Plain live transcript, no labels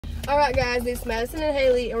Alright guys, it's Madison and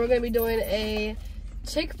Haley, and we're going to be doing a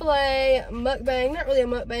Chick-fil-A mukbang. Not really a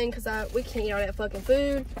mukbang because we can't eat all that fucking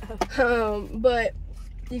food. But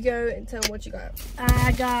you go and tell them what you got.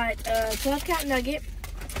 I got a 12-count nugget.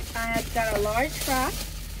 I got a large fry.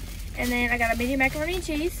 And then I got a medium macaroni and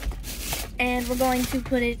cheese. And we're going to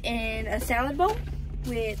put it in a salad bowl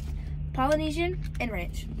with Polynesian and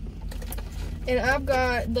ranch. And I've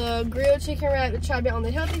got the grilled chicken wrap to try to be on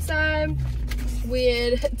the healthy side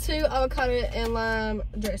with 2 avocado and lime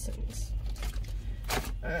dressings.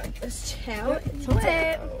 Alright, let's chow it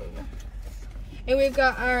down. And we've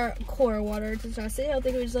got our core water to try to stay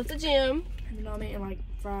healthy. We just left the gym. You know, I'm eating like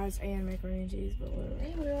fries and macaroni and cheese, but whatever.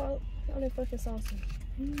 Damn, we're all on that fucking sauces.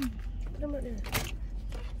 Put them right there.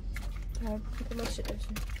 Put my shit there.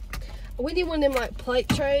 We need one of them like plate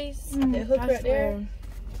trays that hook right there.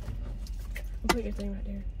 Put your thing right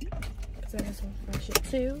there. Because that has some fry shit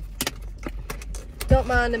too. Don't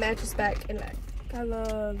mind the mattress back and back. I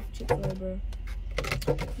love Chick-fil-A, bro.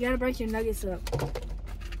 You gotta break your nuggets up.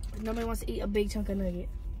 Nobody wants to eat a big chunk of nugget.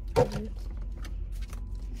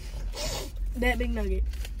 That big nugget.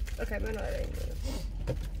 Okay, but no, that ain't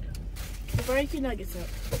good. Break your nuggets up.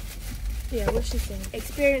 Yeah, what's she saying?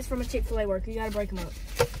 Experience from a Chick-fil-A worker. You gotta break them up.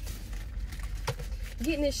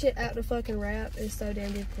 Getting this shit out the fucking wrap is so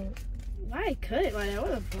damn difficult. Why cut it like that?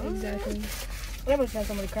 What the fuck? Exactly. That must have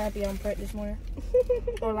somebody crappy on prep this morning.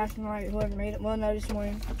 Or last night, whoever made it. Well, no, this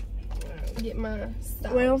morning. Get my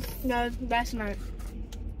stuff. Well, no, last night.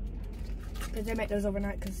 Because they make those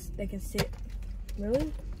overnight because they can sit.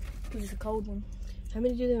 Really? Because it's a cold one. How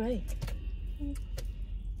many do they make?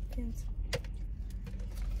 Depends.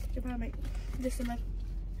 They probably make this enough.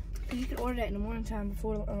 You can order that in the morning time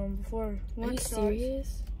before lunch starts. Are you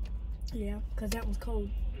serious? Yeah, because that one's cold.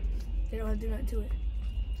 They don't have to do nothing to it.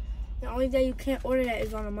 The only day you can't order that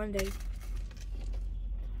is on a Monday.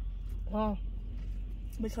 Wow.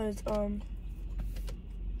 Because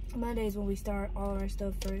Monday is when we start all our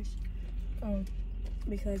stuff first.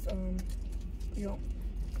 Because you don't.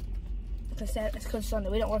 Because Sunday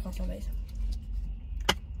we don't work on Sundays.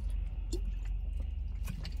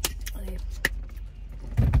 Okay.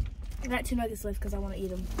 I got 2 nuggets left because I want to eat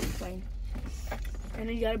them plain. And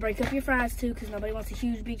then you gotta break up your fries too because nobody wants a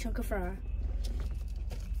huge big chunk of fry.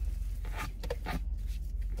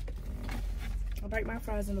 I'll break my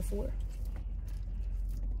fries into 4.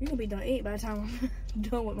 You're gonna be done eating by the time I'm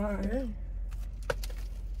done with mine. Yeah.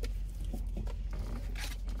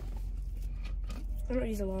 I don't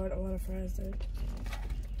use a lot of fries though.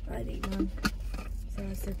 I'd eat mine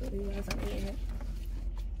fries separately while I'm eating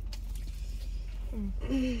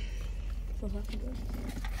it. So fucking good.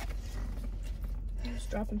 Just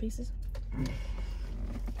dropping pieces.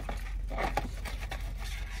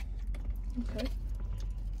 Okay.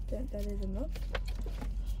 That is enough.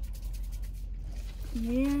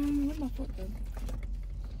 Yeah, where'd my fork go?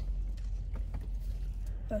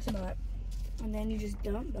 That's about it. And then you just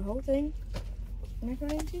dump the whole thing.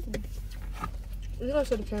 Macaroni and cheese. You gotta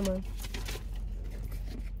show the camera.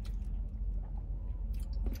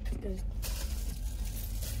 Good.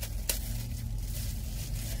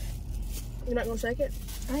 You're not gonna shake it?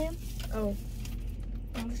 I am. Oh.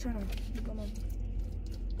 I'm just trying to come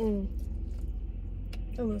on.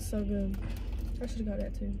 That looks so good. I should have got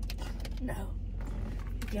that too. No.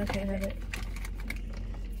 Y'all can't have it.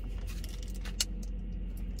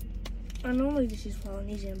 I normally just use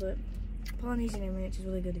Polynesian, but Polynesian and ranch is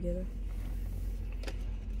really good together.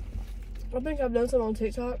 I think I've done some on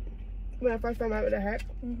TikTok when I first found out with the hack.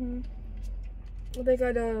 I think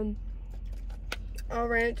I done all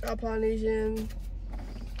ranch, all Polynesian,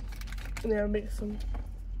 and then I mix them.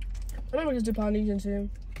 I remember just do Polynesian too.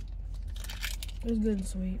 It was good and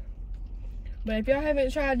sweet. But if y'all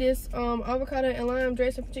haven't tried this avocado and lime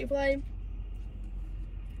dressing from Chick-fil-A, you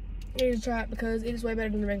need to try it because it is way better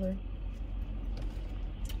than the regular.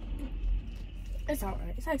 It's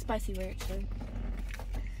alright. It's like spicy ranch though.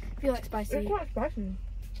 If you like spicy. It's quite spicy.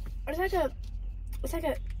 It's like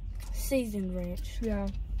a seasoned ranch. Yeah.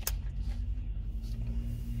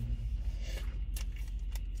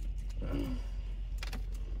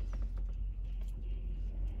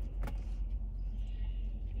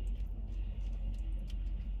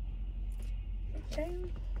 Okay.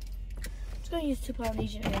 I'm just gonna use 2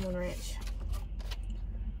 Polynesian and 1 ranch.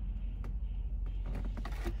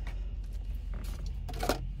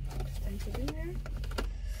 Stick it in there.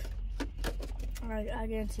 Alright, I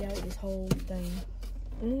guarantee I'll eat this whole thing.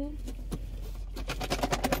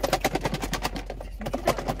 Just mix it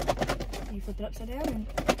up. You flip it upside down and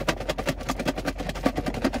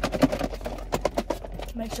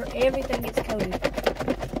make sure everything gets coated.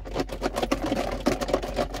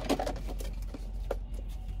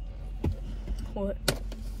 What?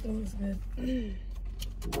 That looks good.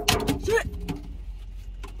 Shit!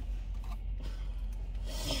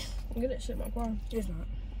 Get that shit in my car. It's not.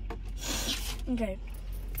 Okay.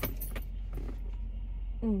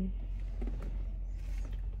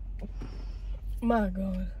 My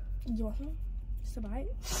God. You want some? Just a bite?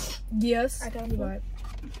 Yes. I got you a bite.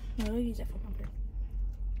 No, use that for comfort.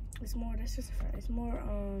 It's more, that's just a fry. It's more,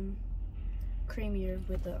 creamier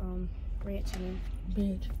with the, ranch in it.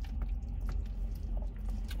 Bitch.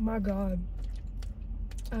 My God.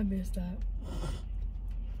 I missed that.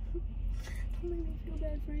 Don't make me feel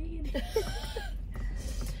bad for eating.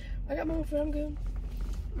 I got my own food. I'm good.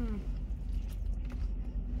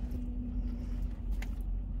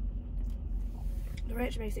 The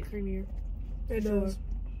ranch makes it creamier. It does.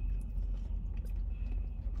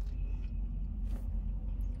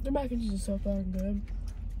 The mac and cheese is so fucking good.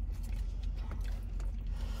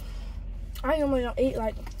 I normally don't eat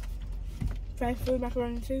like fast food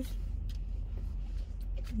macaroni and cheese.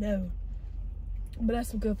 No. But that's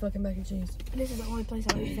some good fucking mac and cheese. This is the only place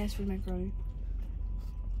I eat fast food macaroni.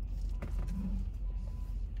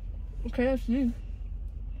 Okay, that's you.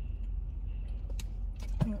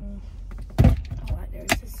 I don't like theirs.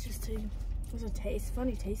 It's just too. There's a taste,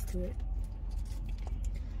 funny taste to it.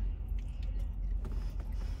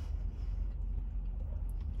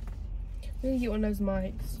 We need to get one of those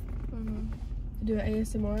mics. To do an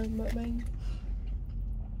ASMR mukbang.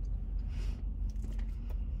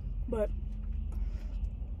 But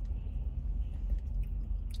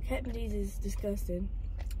Captain D's is disgusting.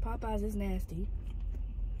 Popeyes is nasty.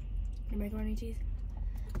 You macaroni and cheese?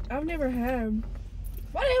 I've never had.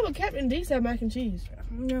 Why the hell would Captain D's have mac and cheese?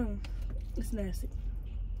 No, it's nasty.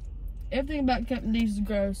 Everything about Captain D's is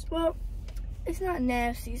gross. Well, it's not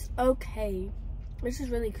nasty. It's okay. This is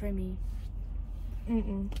really creamy.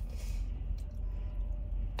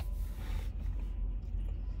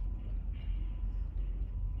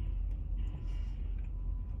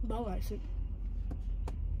 Bo likes it.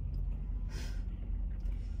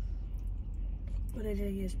 What I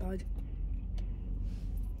did is probably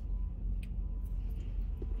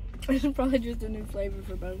it's probably just a new flavor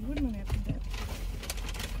for Bo. What am I having that?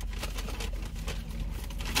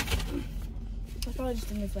 It's probably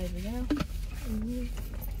just a new flavor, you know? I'm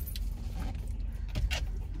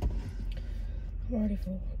already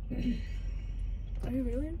full. Are you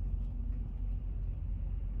really?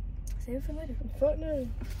 Save it for later. Fuck no.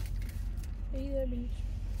 Eat that bitch.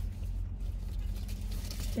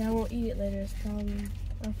 Yeah, I won't eat it later. It's probably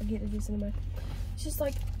I'll forget to do something. It's just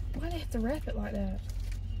like, why do they have to wrap it like that?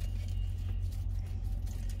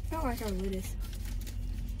 I don't like our lettuce.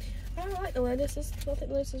 I don't like the lettuce. I think the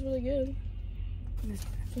lettuce is really good.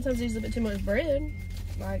 Sometimes it uses a bit too much bread,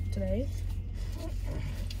 like today.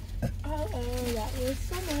 Uh-oh, that was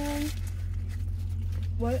someone.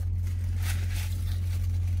 What?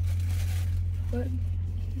 What?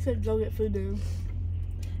 You said go get food there.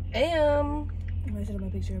 Am. I sent my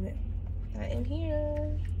picture of it. I am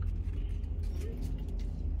here.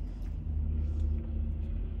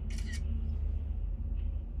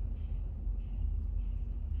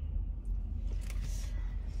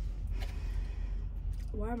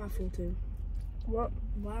 Why am I full too? What?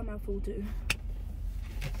 Why am I full too?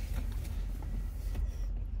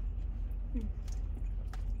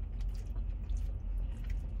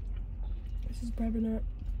 This is probably not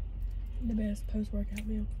the best post-workout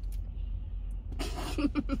meal.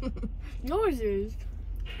 Yours is.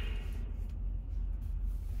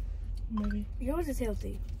 Maybe. Yours is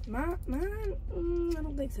healthy. Mine, I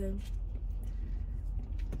don't think so.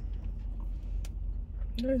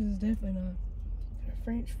 Yours is definitely not.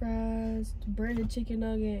 French fries, breaded chicken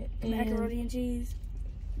nugget, and Macaroni and cheese,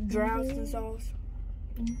 doused in sauce.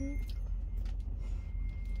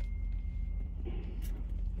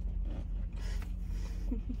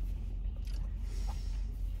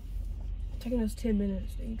 Taking us 10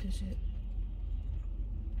 minutes to eat this shit.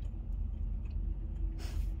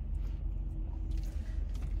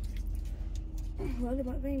 Well, the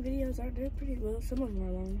mukbang videos aren't there pretty well. Some of them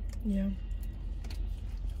are long. Yeah.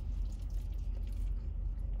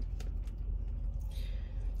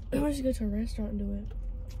 We should go to a restaurant and do it.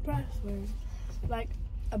 Probably. Like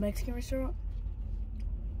a Mexican restaurant?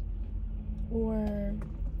 Or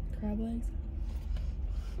crab legs.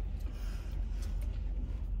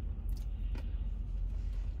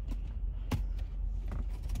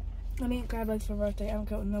 I mean, crab legs for birthday. I don't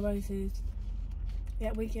care what nobody says.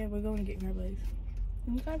 That weekend, we're going to get crab legs.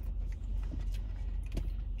 Okay.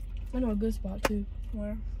 I know a good spot too.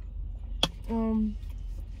 Where?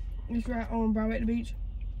 It's right on Broadway at the beach.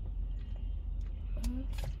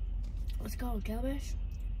 What's it called? Calabash?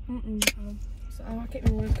 So I can't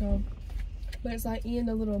remember what it's called, but it's like in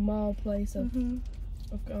a little mall place of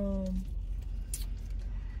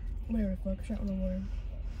whatever the fuck, I don't know the word.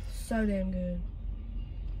 So damn good.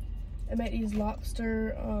 I made these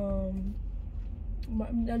lobster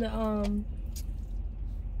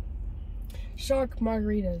shark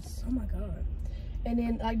margaritas. Oh my god. And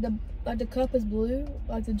then like the cup is blue,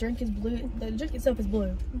 like the drink is blue. The drink itself is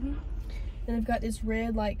blue. And I've got this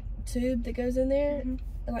red like tube that goes in there, and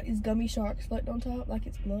like these gummy sharks floating on top, like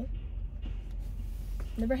it's blood.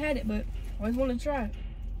 Never had it, but always wanted to try it.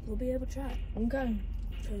 We'll be able to try it. Okay.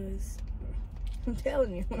 Because I'm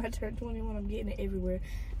telling you, when I turn 21, I'm getting it everywhere.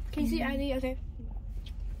 Can you see ID? Okay.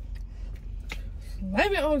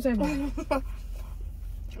 Slam it on the table.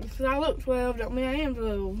 Because I look 12, don't mean I am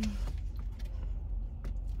 12.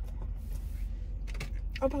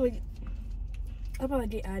 I'll probably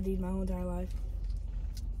get ID'd my whole entire life.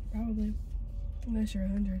 Probably. Unless you're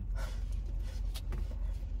 100.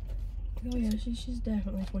 Oh yeah, she's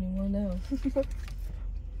definitely 21 now.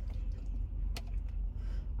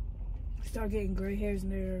 Start getting gray hairs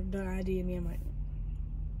and they're done IDing me. I'm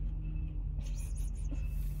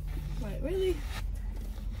like, really?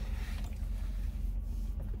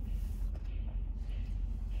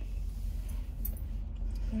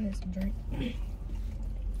 I need some drink.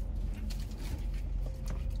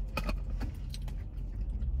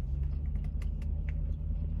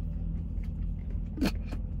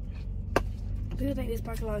 I think this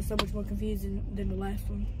parking lot is so much more confusing than the last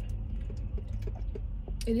one.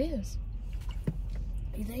 It is.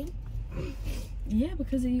 You think? Yeah,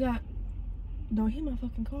 because you got... Don't hit my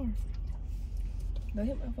fucking car. Don't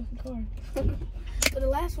hit my fucking car. But the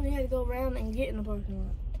last one you had to go around and get in the parking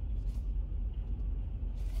lot.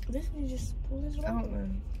 This one you just pull this around. I don't know.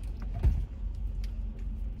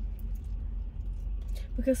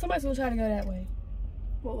 Because somebody's gonna try to go that way.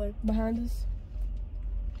 What way? Behind us.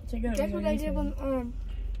 That's what they did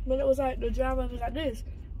when it was like the driveway was like this,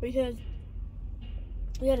 because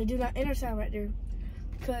we had to do that enter sign right there,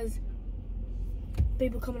 because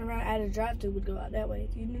people coming around out of the drive-thru would go out that way.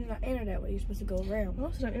 You do not enter that way. You're supposed to go around. I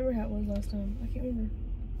also don't remember how it was last time. I can't remember.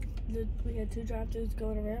 We had 2 drive-thrus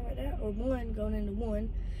going around like that, or one going into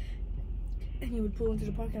one, and you would pull into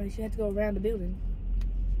the parking lot. You had to go around the building.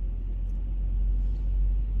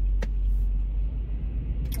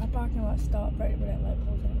 Our parking lot stopped right where that light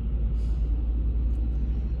pole's at.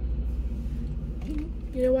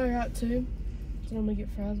 You know what I got too? So I'm gonna get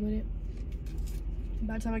fries with it.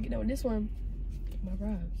 By the time I get done with this one, get my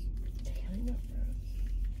fries. Damn, I ain't got fries.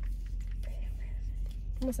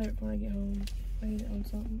 I'm gonna save it for when I get home. I eat it on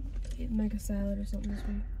something. Make a salad or something this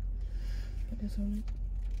week. Put this on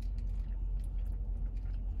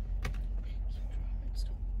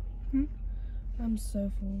it. I'm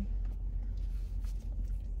so full.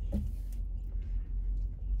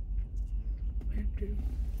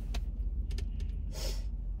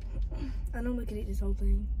 I know we could eat this whole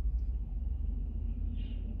thing.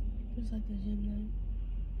 Just like the gym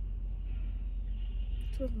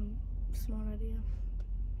though. It was a smart idea.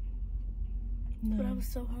 No. But I was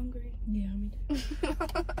so hungry. Yeah, me too.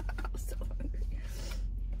 I was so hungry.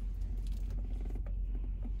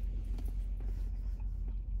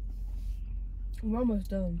 We're almost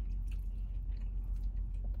done.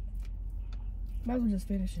 Might as well just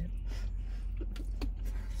finish it.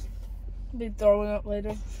 Be throwing up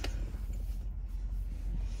later.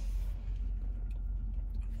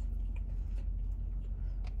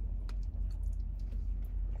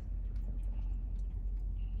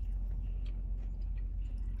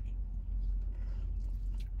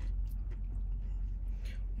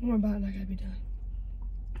 One more bite and I gotta be done.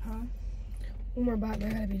 Huh? One more bite and I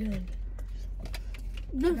gotta be done.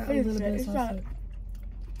 Just Got a finish little it. bit of It's sauce not left.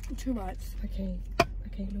 2 bites. I can't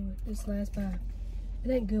do it. This last bite. It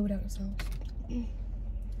ain't good without the sauce.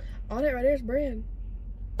 All that right there is bread.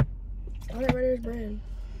 All that right there is bread.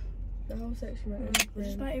 The whole section right there is bread.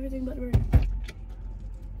 Just bite everything but the bread.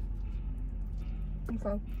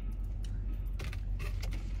 Okay.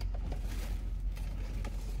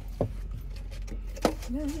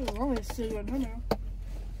 Yeah, this is wrong with sugar in her mouth.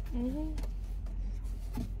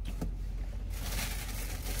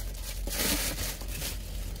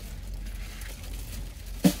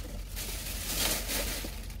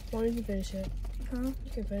 Well, you can finish it. Huh?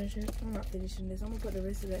 You can finish it. I'm not finishing this. I'm gonna put the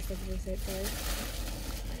rest of that stuff in the same place.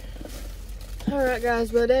 Alright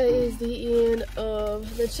guys, well that is the end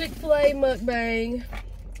of the Chick-fil-A mukbang.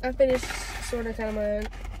 I finished sort of kind of mine.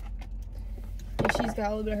 And she's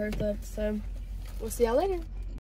got a little bit of hers left, so we'll see y'all later.